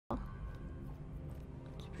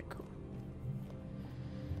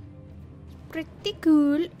pretty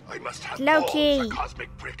cool. I must have Loki. all the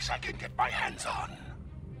cosmic bricks I can get my hands on.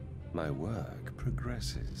 My work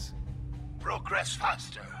progresses. Progress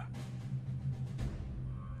faster.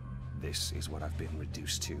 This is what I've been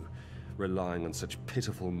reduced to, relying on such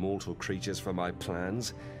pitiful mortal creatures for my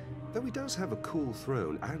plans. Though he does have a cool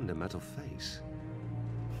throne and a metal face.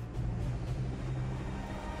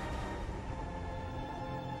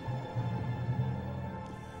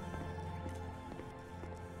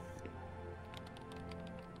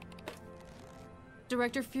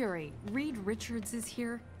 Director Fury, Reed Richards is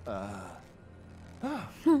here.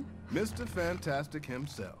 Mr. Fantastic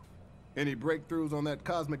himself. Any breakthroughs on that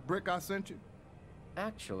cosmic brick I sent you?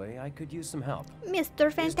 Actually, I could use some help. Mr. Is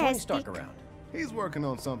Tony Fantastic. Stark around? He's working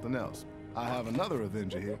on something else. I have another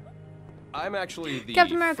Avenger here. I'm actually the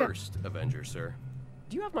Captain America. first Avenger, sir.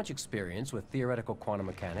 Do you have much experience with theoretical quantum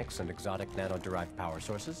mechanics and exotic nano-derived power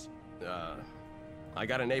sources? I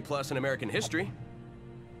got an A+ in American history.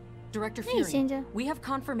 Director Hey, Fury, Cinder. we have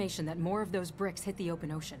confirmation that more of those bricks hit the open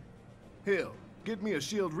ocean. Hill, get me a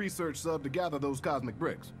SHIELD research sub to gather those cosmic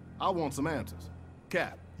bricks. I want some answers.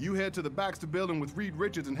 Cap, you head to the Baxter building with Reed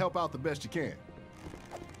Richards and help out the best you can.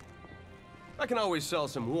 I can always sell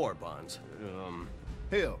some war bonds.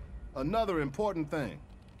 Hill, another important thing.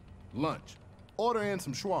 Lunch. Order in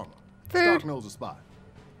some shawarma. Food. Stark knows a spot.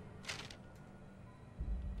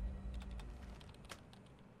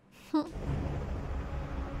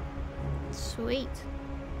 Sweet.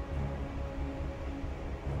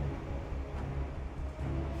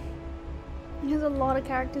 There's a lot of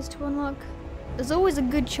characters to unlock. There's always a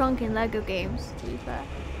good chunk in LEGO games, to be fair.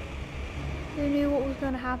 Who knew what was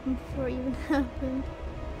going to happen before it even happened?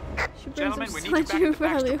 She brings Gentlemen, up we need you back Stardew at the Baxter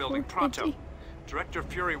Valley building pronto. already. Director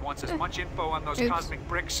Fury wants as much info on those Oops. cosmic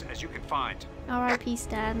bricks as you can find. R.I.P.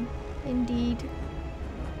 Stan. Indeed.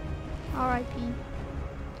 R.I.P.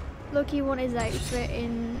 Loki won his outfit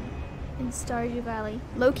in Stardew Valley.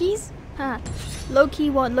 Loki's? Huh. Loki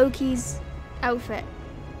won Loki's outfit.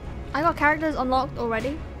 I got characters unlocked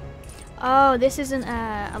already. Oh, this isn't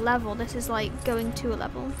a level. This is like going to a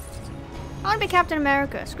level. I want to be Captain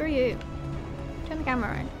America. Screw you. Turn the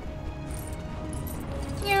camera around.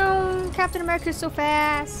 Captain America's so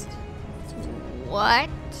fast. What?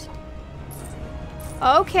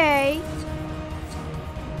 Okay.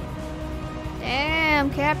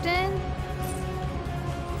 Damn, Captain.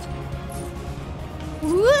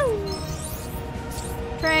 Woo!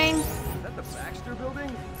 Train. Is that the Baxter building?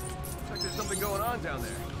 Looks like there's something going on down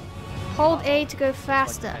there. Hold A to go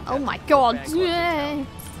faster. Oh my god. Yeah.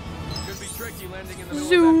 Could be tricky landing in the middle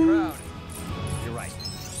Zoom. of that crowd. You're right.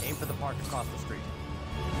 Aim for the park across the street.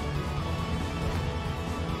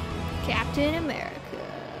 Captain America.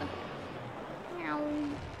 Meow.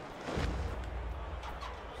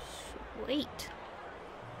 Sweet.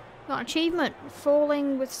 Got an achievement.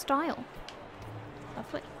 Falling with style.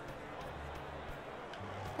 Lovely.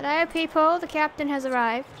 Hello, people. The captain has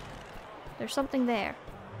arrived. There's something there.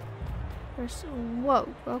 There's... Whoa.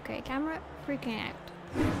 Okay, camera freaking out.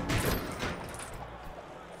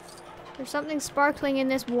 There's something sparkling in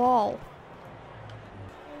this wall.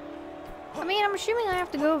 I mean, I'm assuming I have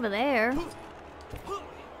to go over there.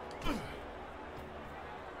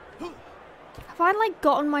 Have I, like,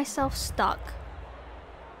 gotten myself stuck?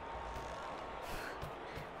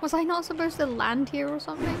 Was I not supposed to land here or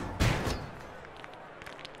something?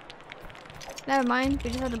 Never mind, we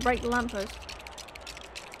just had to break the lamppost.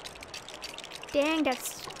 Dang, that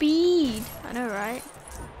speed! I know, right?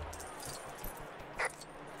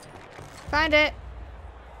 Find it!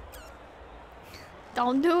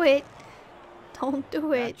 Don't do it! Don't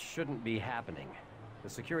do it! That shouldn't be happening. The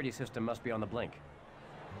security system must be on the blink.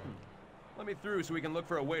 Let me through so we can look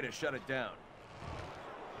for a way to shut it down.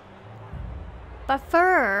 But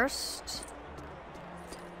first...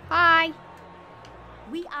 Hi!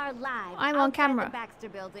 We are live. I'm on outside camera. The Baxter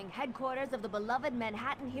Building, headquarters of the beloved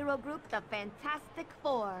Manhattan hero group, the Fantastic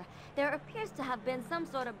Four. There appears to have been some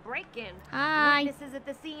sort of break-in. Hi. Witnesses at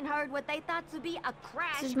the scene heard what they thought to be a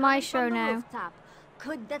crash. This is my coming show from the now. Rooftop.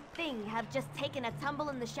 Could the thing have just taken a tumble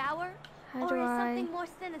in the shower? How or do is I- something more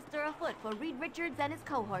sinister afoot for Reed Richards and his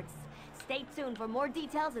cohorts? Stay tuned for more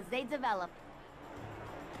details as they develop.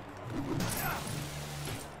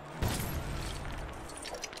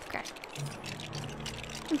 Okay.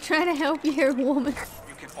 I'm trying to help you here, woman.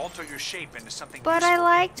 You can alter your shape into something But I useful.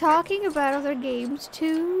 like talking about other games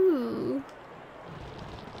too.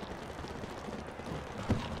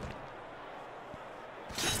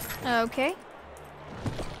 Okay.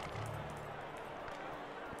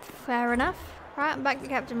 Fair enough. Right, I'm back to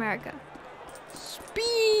Captain America.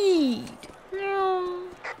 Speed!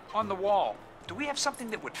 On the wall. Do we have something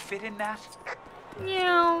that would fit in that?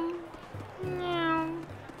 Meow. Meow.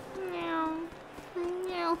 Meow.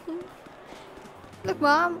 Meow. Look,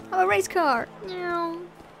 Mom, I'm a race car. Meow.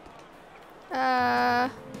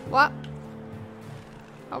 What?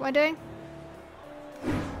 What am I doing?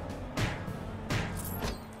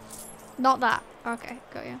 Not that. Okay,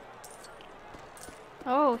 got you.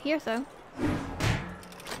 Oh, here though.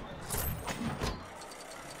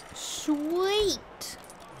 Sweet.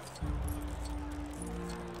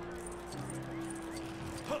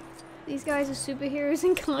 These guys are superheroes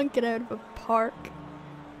and can't get out of a park.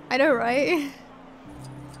 I know, right?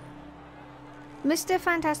 Mr.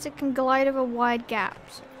 Fantastic can glide over wide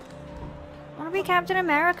gaps. I want to be Captain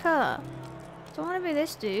America. Don't want to be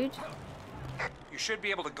this dude. You should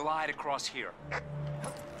be able to glide across here.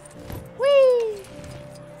 Whee!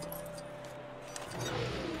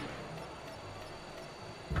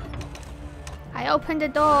 I opened the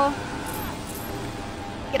door.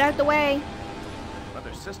 Get out the way.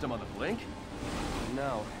 Another system on the blink?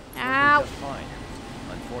 No. Ow. Working just fine.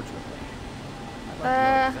 Unfortunately. I'd like to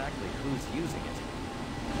know exactly who's using it.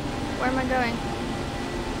 Where am I going?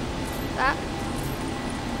 That?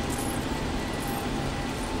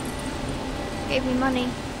 Gave me money.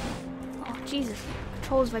 Oh, Jesus.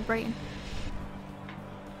 Control's vibrating.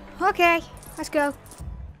 Okay, let's go.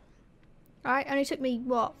 Alright, only took me,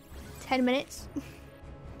 what, 10 minutes?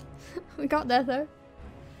 We got there, though.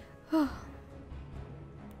 Well,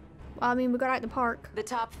 I mean, we got out the park. The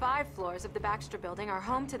top 5 floors of the Baxter Building are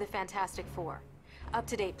home to the Fantastic Four.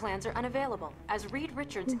 Up-to-date plans are unavailable, as Reed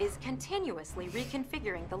Richards is continuously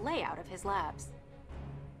reconfiguring the layout of his labs.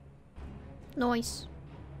 Nice.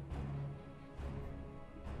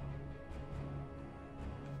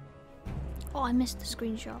 Oh, I missed the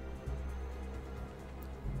screenshot.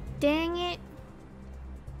 Dang it.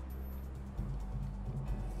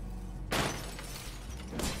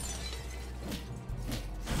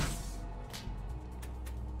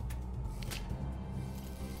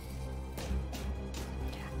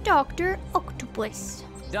 Dr. Octopus.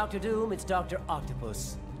 Dr. Doom, it's Dr.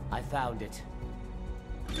 Octopus. I found it.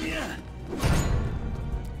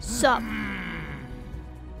 Sup?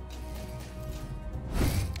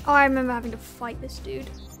 Oh, I remember having to fight this dude.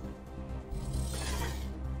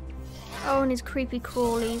 Oh, and his creepy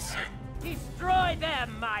crawlies. Destroy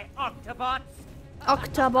them, my Octobots!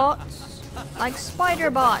 Octobots. Like spider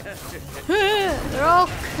bots. They're all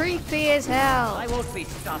creepy as hell. I won't be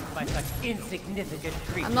stopped by such insignificant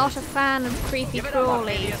creatures. I'm not a fan of creepy Give it up,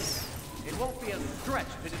 crawlies. Octavius. It won't be a stretch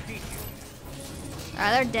to defeat you.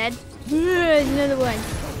 Ah, they're dead. There's another one.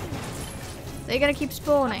 They're gonna keep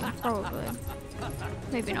spawning, probably.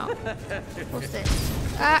 Maybe not. What's this?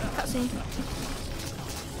 Ah, cutscene.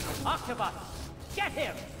 Octobot, get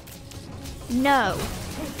him! No.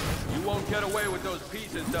 You won't get away with those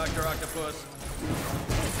pieces, Dr. Octopus.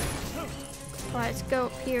 Right, let's go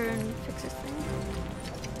up here and fix this thing.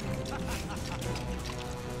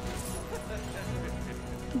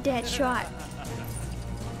 Dead shot.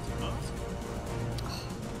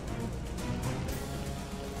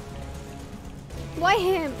 Why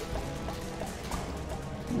him?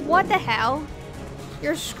 What the hell?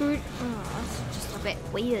 You're screwed. Oh, that's just a bit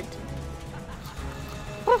weird.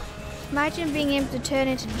 Oh, imagine being able to turn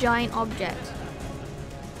into giant objects.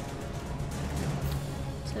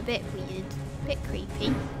 It's a bit weird, a bit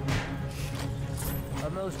creepy. A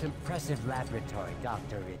most impressive laboratory,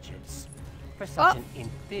 Dr. Richards. For such an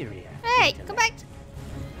inferior. Hey, intellect. come back!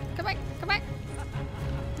 Come back, come back.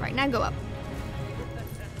 Right, now go up.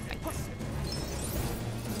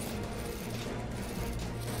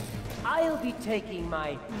 I'll be taking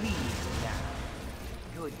my leave now.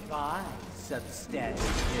 Goodbye, substandard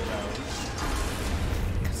heroes.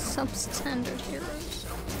 Substandard heroes.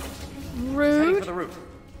 Heading Rude. for the roof.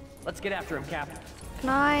 Let's get after him, Cap. Can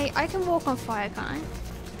I can walk on fire, can't I?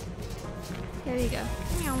 There you go.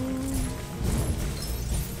 Meow.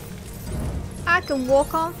 I can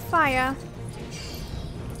walk on fire.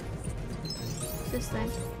 What's this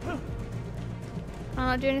thing? I'll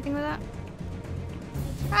not do anything with that.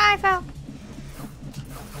 Ah, I fell.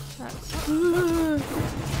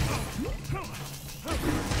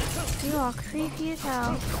 You are creepy as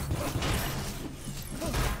hell.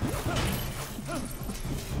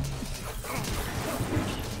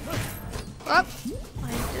 Oh!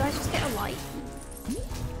 Did I just get a light?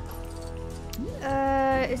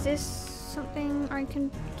 Is this something I can...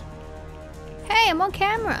 Hey, I'm on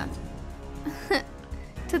camera!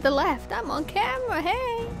 To the left, I'm on camera,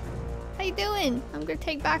 hey! How you doing? I'm gonna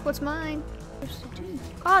take back what's mine.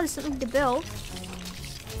 Oh, there's something to build.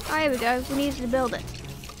 Oh, here we go. We needed to build it.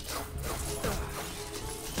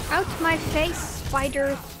 Out my face,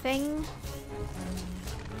 spider thing.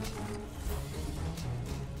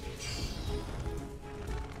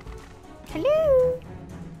 Hello.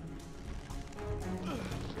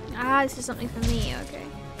 Ah, this is something for me. Okay.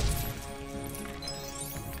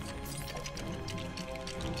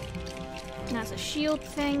 That's a shield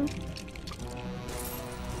thing.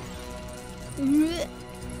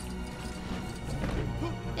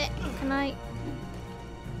 Can I?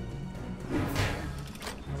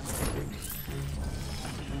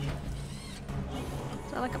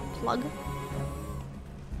 Is that like a plug?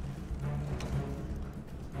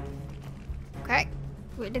 Okay,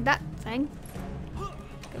 we did that thing.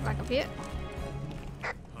 Go back up here.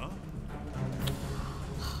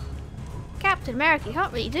 Captain America, you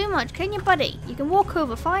can't really do much, can you, buddy? You can walk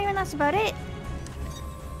over fire and that's about it.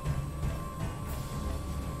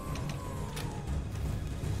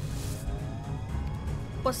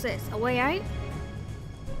 What's this? A way out?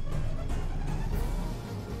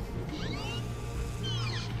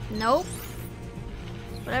 Nope.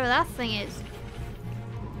 Whatever that thing is.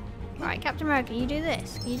 Right, Captain America, you do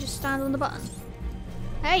this. Can you just stand on the button?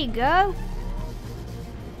 There you go.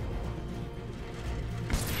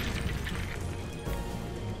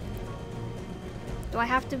 Do I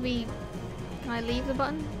have to be... Can I leave the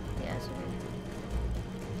button? Yes.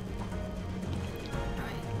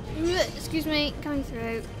 Alright. Excuse me, coming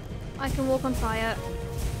through. I can walk on fire.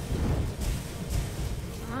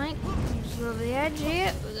 Alright, just go over the edge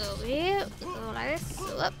here. We go over here. We go like this.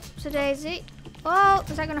 Go up to Daisy. Oh,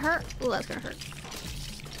 is that gonna hurt? Oh, that's gonna hurt.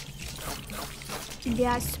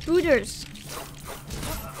 Yeah, spooters.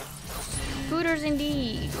 Spooters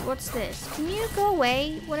indeed. What's this? Can you go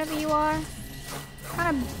away, whatever you are?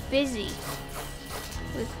 Kind of busy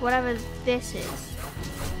with whatever this is.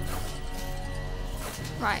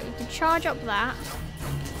 Right, we can charge up that.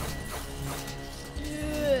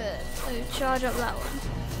 Charge up that one.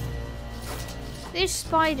 This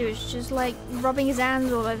spider's just like rubbing his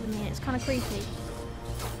hands all over me. It's kind of creepy.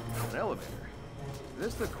 An elevator. Is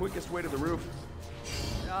this the quickest way to the roof?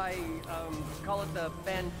 I call it the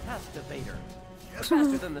Fantastivator.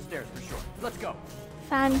 Faster than the stairs for sure. Let's go.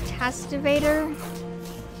 Fantastivator?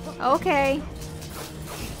 Okay.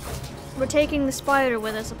 We're taking the spider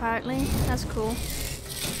with us apparently. That's cool.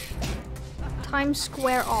 Times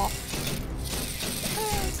Square off.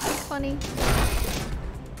 Oh, it's so funny.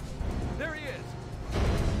 There he is.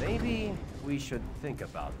 Maybe we should think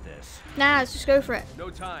about this. Nah, let's just go for it. No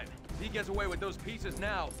time. If he gets away with those pieces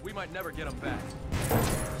now, we might never get him back.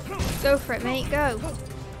 Go for it, mate. Go.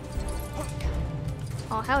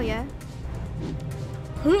 Oh, hell yeah.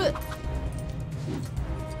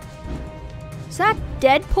 Is that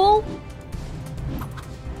Deadpool?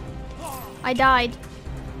 I died.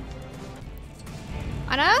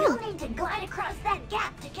 I know. You'll need to glide across that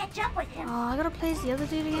gap to catch up with him. Oh, I gotta place the other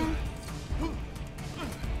dude again.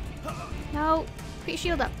 No. Put your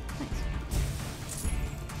shield up. Thanks.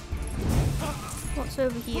 What's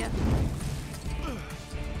over here?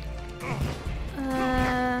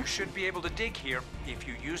 You should be able to dig here if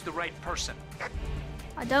you use the right person.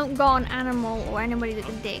 I don't got an animal or anybody that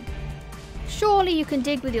can dig. Surely you can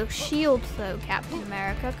dig with your shield though, Captain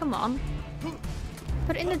America. Come on.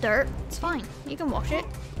 Put it in the dirt. It's fine. You can wash it.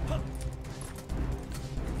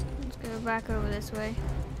 Let's go back over this way.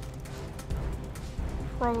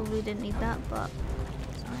 Probably didn't need that, but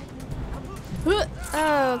it's alright.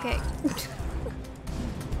 Oh, okay.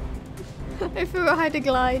 I forgot how to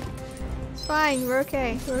glide. It's fine. We're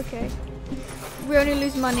okay. We're okay. We only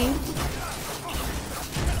lose money.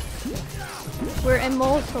 We're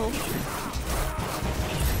immortal.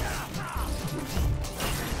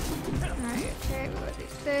 Alright, okay, we're gonna do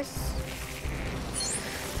this.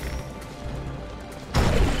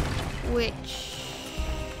 Which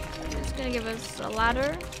is gonna give us a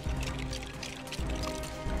ladder.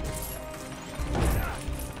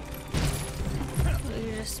 We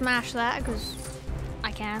can just smash that because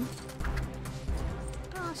I can.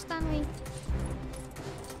 Oh, stun me.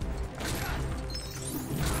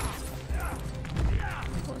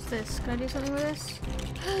 What's this? Can I do something with this?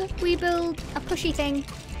 We build a pushy thing.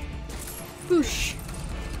 Push.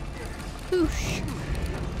 Push.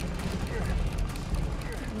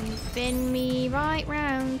 You spin me right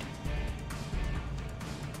round.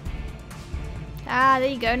 Ah, there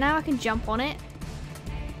you go. Now I can jump on it.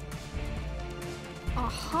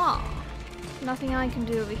 Aha. Nothing I can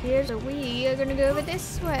do over here, so we are gonna go over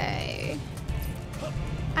this way.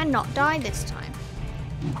 And not die this time.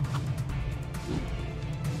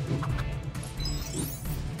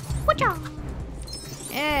 Whatcha?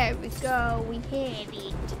 There we go, we hit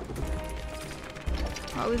it.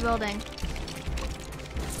 What are we building?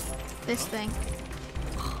 This thing.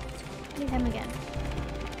 Need him again.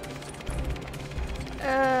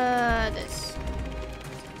 This.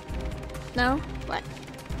 No? What?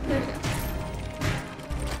 There we go.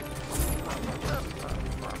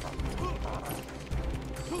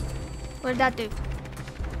 What did that do?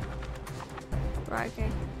 Right, okay.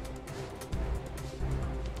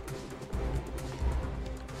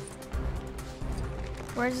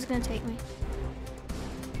 Where is this gonna take me?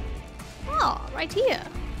 Oh, right here.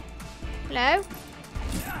 Hello?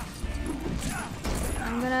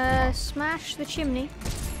 I'm gonna smash the chimney.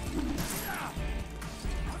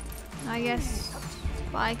 I guess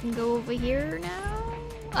I can go over here now.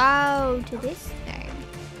 Oh, to this thing.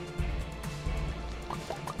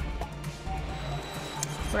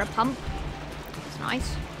 For a pump. It's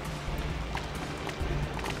nice.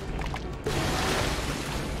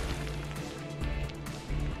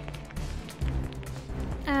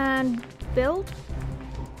 And build.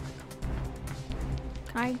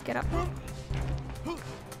 Can I get up there?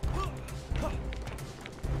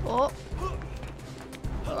 Oh.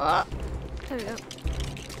 Oh. There we go.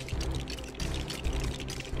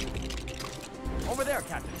 Over there,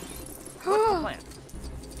 Captain. What's the plan?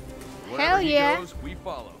 Hell yeah. He goes, we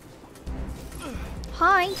follow.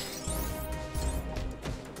 Hi.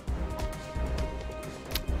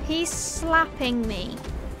 He's slapping me.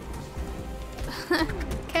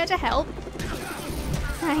 Care to help?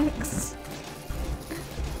 Thanks.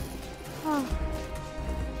 Oh.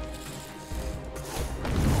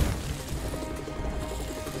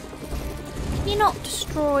 Can you not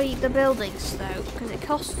destroy the buildings though? Because it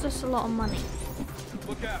costs us a lot of money.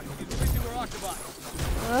 Look out, he's fixing our octopi.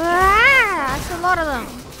 Ah, that's a lot of them.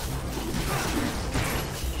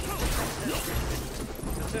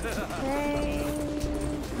 Okay.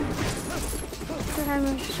 Should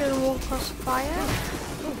I should walk across fire?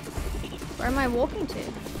 Where am I walking to?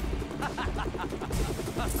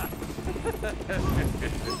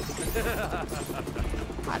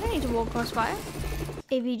 I don't need to walk across fire.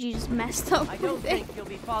 AVG just messed up. I don't think you'll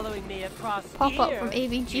be following me across Pop here, up from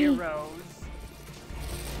AVG. heroes.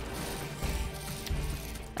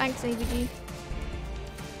 Thanks, AVG.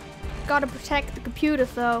 Gotta protect the computer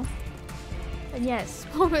though. And yes,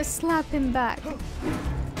 almost slap him back.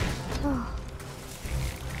 Oh.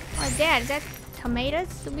 Oh, Dad, is that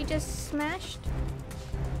tomatoes that we just smashed?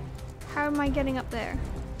 How am I getting up there?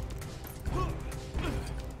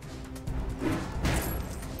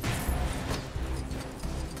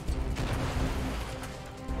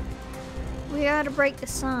 We gotta break the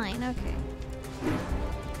sign, okay.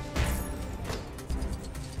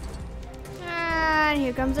 And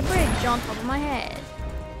here comes a bridge on top of my head.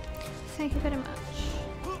 Thank you very much.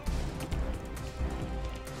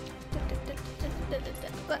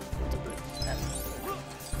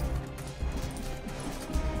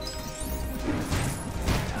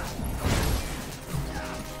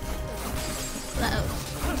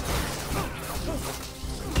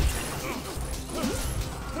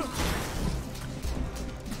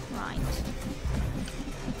 Right.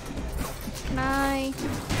 Can I?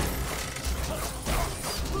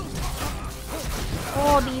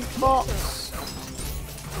 Oh, these bots.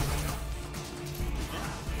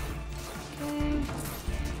 Okay.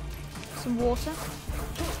 Some water.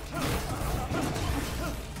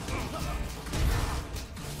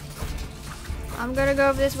 I'm gonna go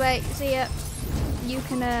over this way. See ya. You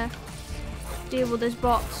can deal with those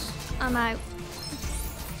bots. I'm out.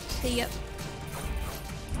 See ya.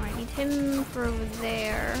 I need him for over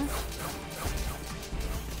there.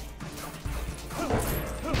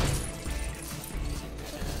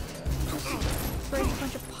 Break a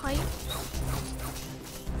bunch of pipe.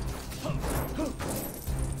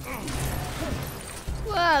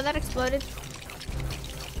 Whoa, that exploded.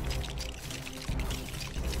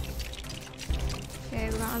 Okay,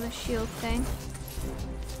 we don't have the shield thing.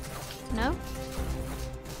 No?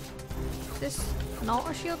 Is this not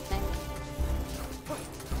a shield thing?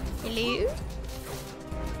 Hello?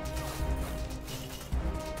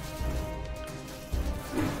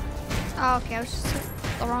 Oh, okay, I was just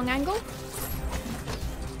at the wrong angle.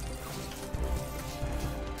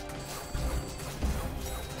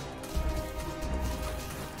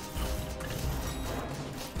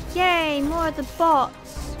 Yay, more of the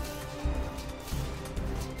bots.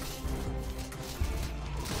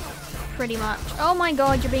 Pretty much. Oh my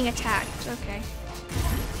god, you're being attacked. Okay.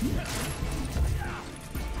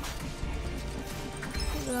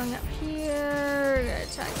 Going up here. We're gonna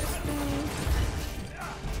attack this thing.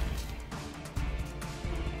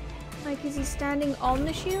 Like, is he standing on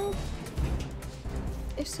the shield?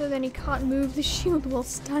 If so, then he can't move the shield while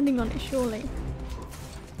standing on it, surely.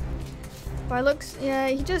 By looks, yeah,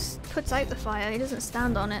 he just puts out the fire. He doesn't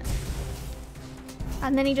stand on it.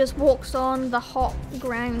 And then he just walks on the hot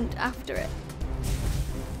ground after it.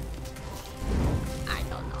 I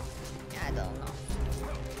don't know. I don't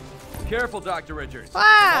know. Careful, Dr. Richards.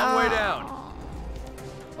 Wow. Long way down.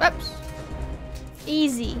 Whoops.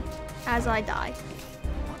 Easy as I die.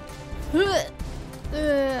 Did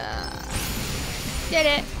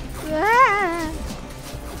it.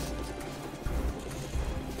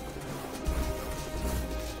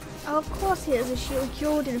 Oh, of course he has a shield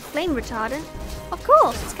cured in flame retardant. Of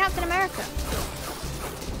course, it's Captain America.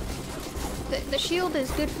 The shield is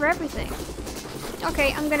good for everything.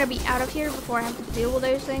 Okay, I'm gonna be out of here before I have to deal with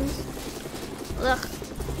those things. Ugh.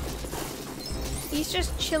 He's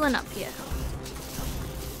just chilling up here.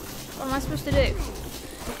 What am I supposed to do?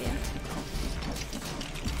 Okay.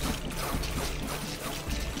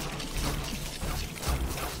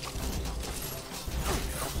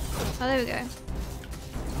 Oh, there we go.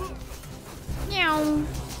 Meow.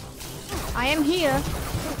 I am here.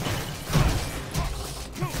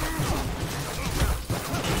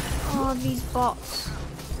 Oh, these bots.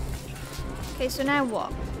 Okay, so now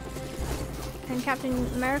what? Can Captain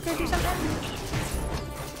America do something?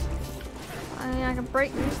 I mean, I can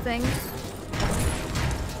break these things.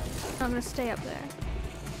 I'm gonna stay up there.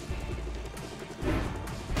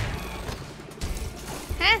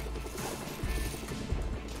 Huh?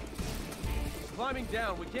 Climbing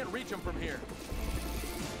down. We can't reach him from here.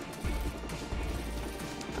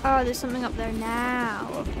 Oh, there's something up there now.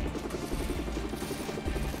 Okay.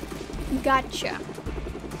 Gotcha.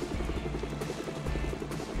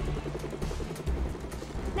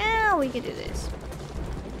 Now we can do this.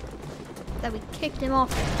 That we kicked him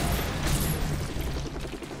off.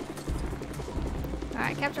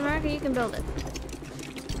 Alright, Captain America, you can build it.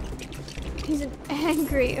 He's an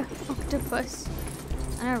angry octopus.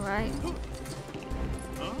 Alright.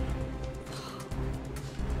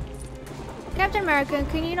 Captain America,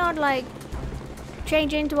 can you not, like,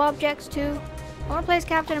 change into objects too? I wanna play as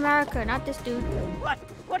Captain America, not this dude. What?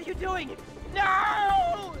 What are you doing?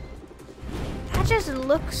 No! That just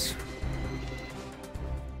looks...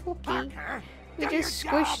 Okay. Parker, We do just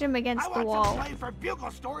your squished job. him against I the want wall. to play for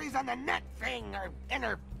bugle stories on the net thing or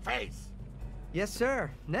interface. Yes,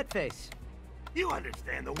 sir. Netface. You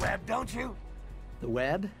understand the web, don't you? The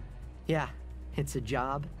web? Yeah, it's a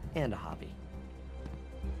job and a hobby.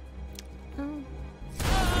 Oh.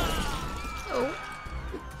 Oh.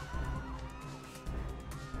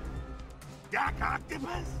 Doc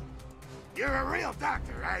Octopus? You're a real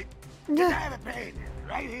doctor, right? 'Cause I have a pain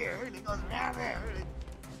right here, and it goes down there.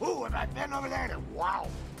 Ooh, if I bend over there, then wow.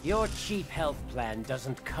 Your cheap health plan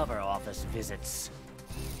doesn't cover office visits.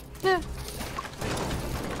 Yeah.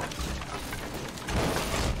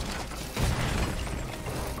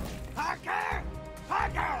 Parker!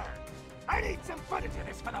 Parker! I need some footage of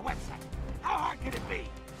this for the website. How hard could it be?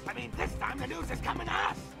 I mean, this time the news is coming to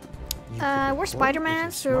us. We're Spider-Man,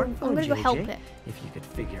 so I'm gonna go help it. If you could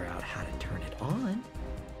figure out how to turn it on.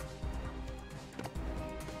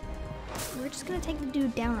 We're just gonna take the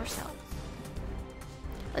dude down ourselves.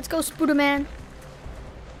 Let's go, Spider-Man.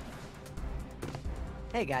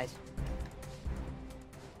 Hey, guys.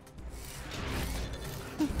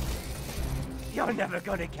 You're never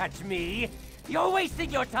gonna catch me. You're wasting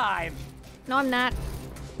your time. No, I'm not.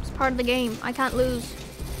 It's part of the game. I can't lose.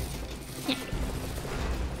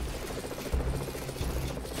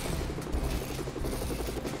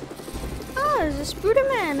 Oh, there's a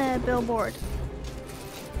Spider-Man billboard.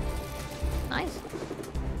 Nice.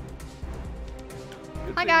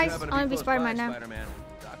 Good Hi thing you guys, happen I'm to gonna be close Spider-Man by, now. Spider-Man.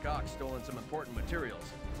 Doc Ock's stolen some important materials.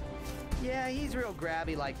 Yeah, he's real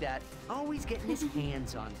grabby like that. Always getting his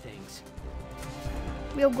hands on things.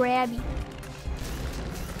 Real grabby.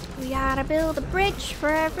 We gotta build a bridge for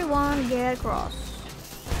everyone to get across.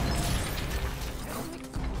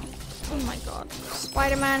 Oh my god.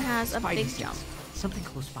 Spider-Man has a big jump. Something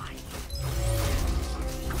close by.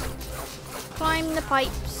 Climb the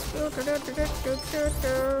pipes. My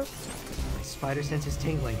spider sense is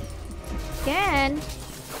tingling. Again.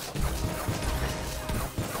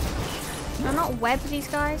 Can I not web these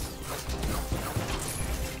guys?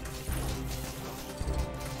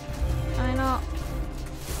 Can I not?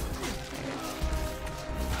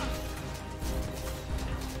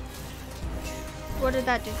 What did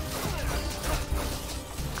that do?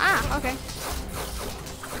 Ah, okay.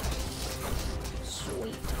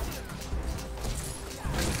 Sweet.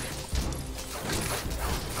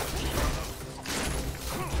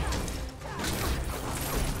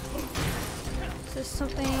 Is this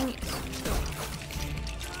something?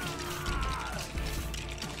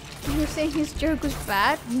 You're saying his joke was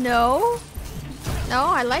bad? No. No,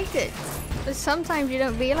 I liked it. But sometimes you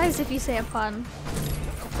don't realize if you say a pun.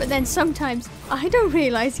 But then sometimes I don't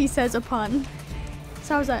realize he says a pun.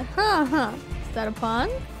 So I was like, huh, is that a pun?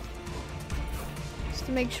 Just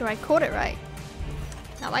to make sure I caught it right.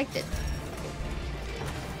 I liked it.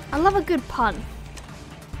 I love a good pun.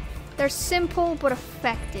 They're simple but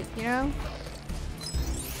effective, you know?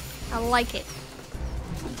 I like it.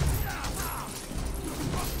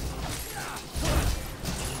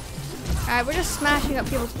 Alright, we're just smashing up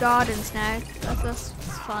people's gardens now. That's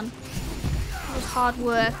fun. It was hard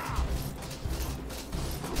work.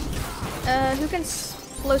 Who can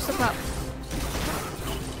blow stuff up?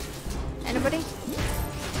 Anybody?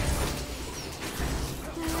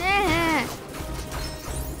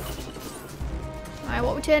 Alright,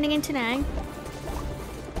 what we're turning into now?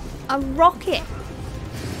 A rocket.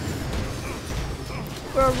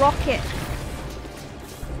 We're a rocket.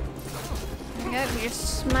 There we go, we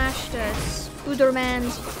just smashed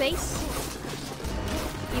Spooderman's face.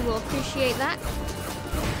 You will appreciate that.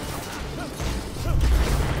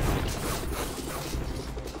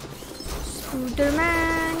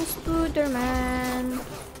 Spooderman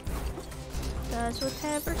does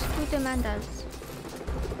whatever Spooderman does.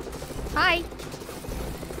 Hi.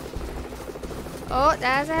 Oh,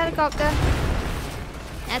 that's a helicopter.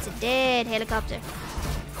 That's a dead helicopter.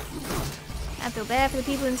 I feel bad for the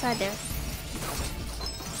people inside there.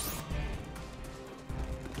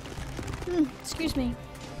 Excuse me.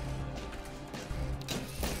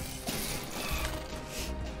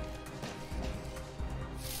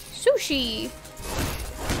 Sushi.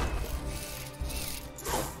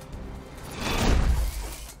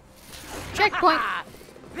 Checkpoint.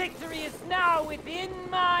 Victory is now within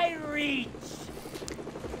my reach.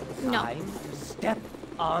 No. Time to step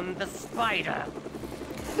on the spider.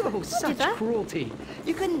 Oh, such cruelty.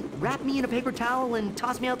 You couldn't wrap me in a paper towel and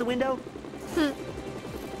toss me out the window? No!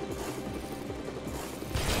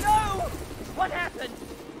 What happened?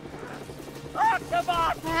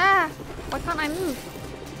 Octobot! Ah, why can't I move?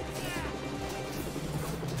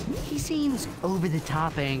 He seems over the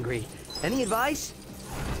top angry. Any advice?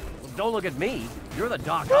 Well, don't look at me. You're the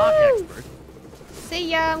Doc Ock expert.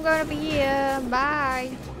 See ya, I'm going over here.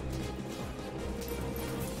 Bye.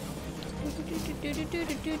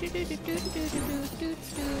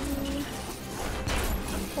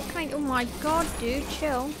 What can I do? Oh my god, dude,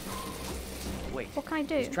 chill. Wait. What can I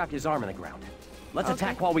do? He's trapped his arm in the ground. Let's Okay.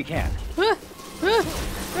 attack while we can.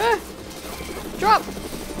 Drop!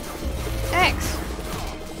 X!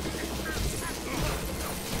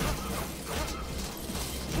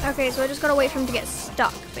 Okay, so I just gotta wait for him to get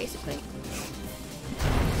stuck, basically.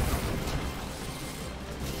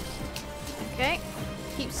 Okay.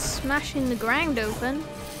 Keep smashing the ground open.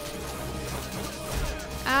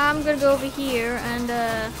 I'm gonna go over here and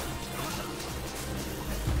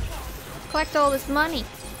collect all this money.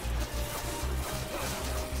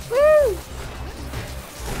 Woo!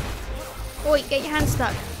 Oi, get your hand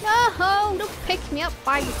stuck. No, don't pick me up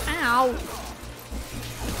by your ow.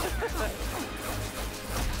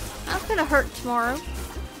 That's gonna hurt tomorrow.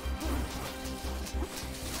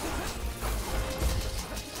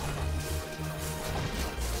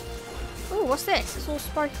 Ooh, what's this? It's all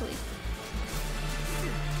sparkly.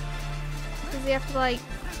 Does he have to like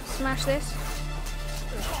smash this?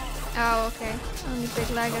 Oh, okay. Only big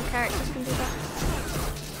Lego characters can do that.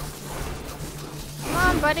 Come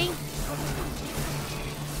on, buddy.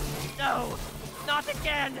 No! Not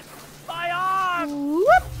again! My arm!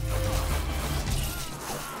 Whoop!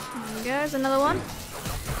 There goes another one.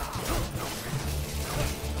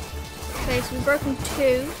 Okay, so we've broken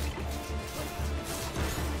 2.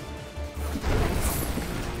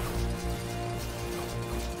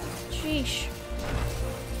 Sheesh.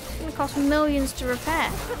 It's gonna cost millions to repair.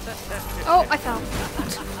 Oh, I fell.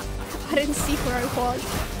 I didn't see where I was.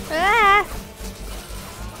 Ah!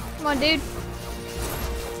 Come on, dude.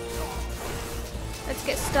 Let's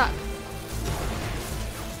get stuck.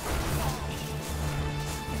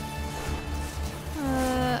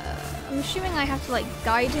 I'm assuming I have to like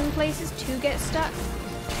guide him places to get stuck.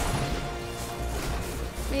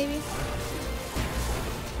 Maybe.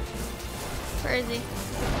 Where is he?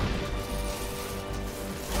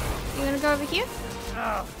 You gonna go over here?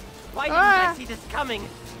 Oh, why didn't I see this coming?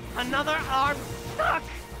 Another arm stuck!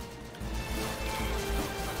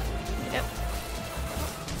 Yep.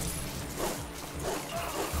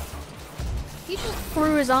 He just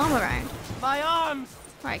threw his arm around. My arms!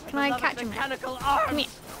 Right, can I catch him? Mechanical arms! Come here.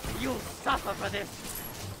 You'll suffer for this!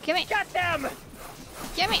 Give me. Get them!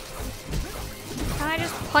 Give me. Can I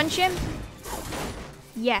just punch him?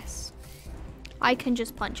 Yes. I can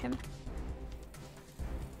just punch him.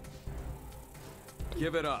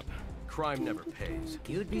 Give it up. Crime never pays.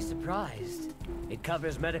 You'd be surprised. It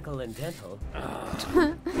covers medical and dental.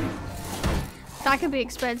 That could be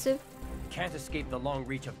expensive. Can't escape the long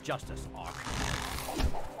reach of justice, Ark.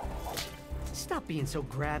 Stop being so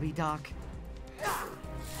grabby, Doc.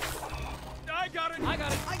 I got it! I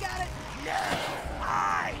got it! I got it!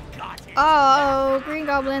 I got it. Oh, Green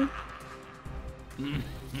Goblin.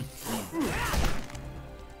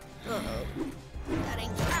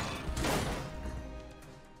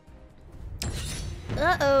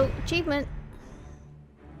 Uh-oh, achievement.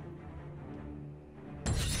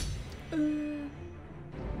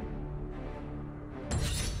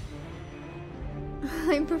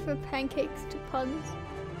 I prefer pancakes to puns.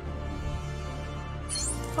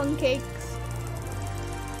 Pancakes.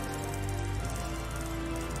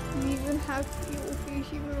 You even have fuel for your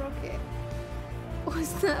human rocket.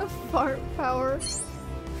 Was that fart power?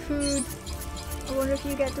 Food. I wonder if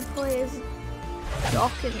you get to play as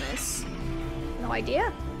Doc in this. No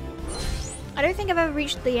idea. I don't think I've ever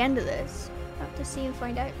reached the end of this. I'll have to see and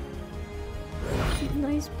find out.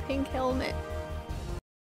 Nice pink helmet.